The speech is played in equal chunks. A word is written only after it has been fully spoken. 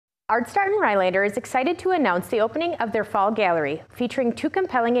Artstart in Rhinelander is excited to announce the opening of their fall gallery, featuring two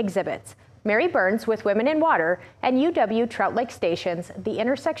compelling exhibits, Mary Burns with Women in Water and UW Trout Lake Station's The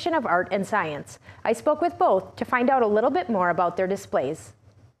Intersection of Art and Science. I spoke with both to find out a little bit more about their displays.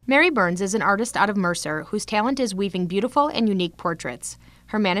 Mary Burns is an artist out of Mercer whose talent is weaving beautiful and unique portraits.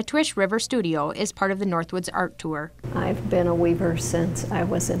 Her Manitowish River studio is part of the Northwoods Art Tour. I've been a weaver since I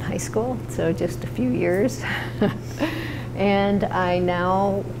was in high school, so just a few years. And I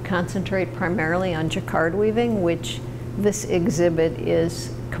now concentrate primarily on jacquard weaving, which this exhibit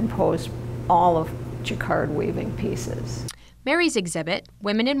is composed all of jacquard weaving pieces. Mary's exhibit,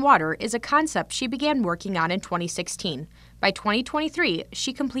 Women in Water, is a concept she began working on in 2016. By 2023,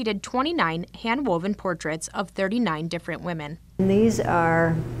 she completed 29 hand-woven portraits of 39 different women. And these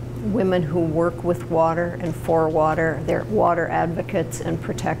are women who work with water and for water. They're water advocates and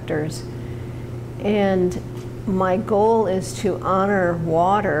protectors. And my goal is to honor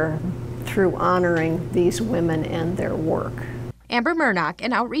water through honoring these women and their work. Amber Murnock,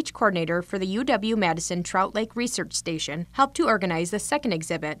 an outreach coordinator for the UW-Madison Trout Lake Research Station, helped to organize the second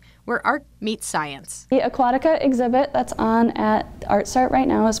exhibit, where art meets science. The Aquatica exhibit that's on at Artstart right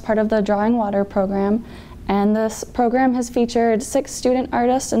now is part of the Drawing Water program, and this program has featured 6 student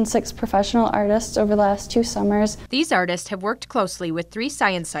artists and 6 professional artists over the last 2 summers. These artists have worked closely with 3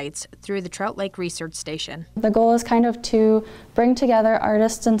 science sites through the Trout Lake Research Station. The goal is kind of to bring together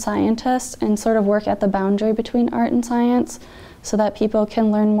artists and scientists and sort of work at the boundary between art and science, so that people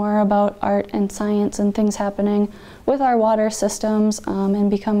can learn more about art and science and things happening with our water systems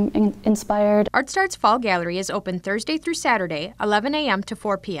and become inspired. Artstart's Fall Gallery is open Thursday through Saturday, 11 a.m. to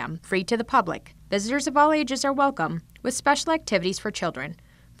 4 p.m., free to the public. Visitors of all ages are welcome, with special activities for children.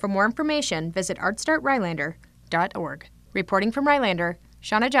 For more information, visit artstartrhinelander.org. Reporting from Rhinelander,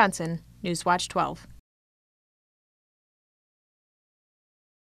 Shauna Johnson, Newswatch 12.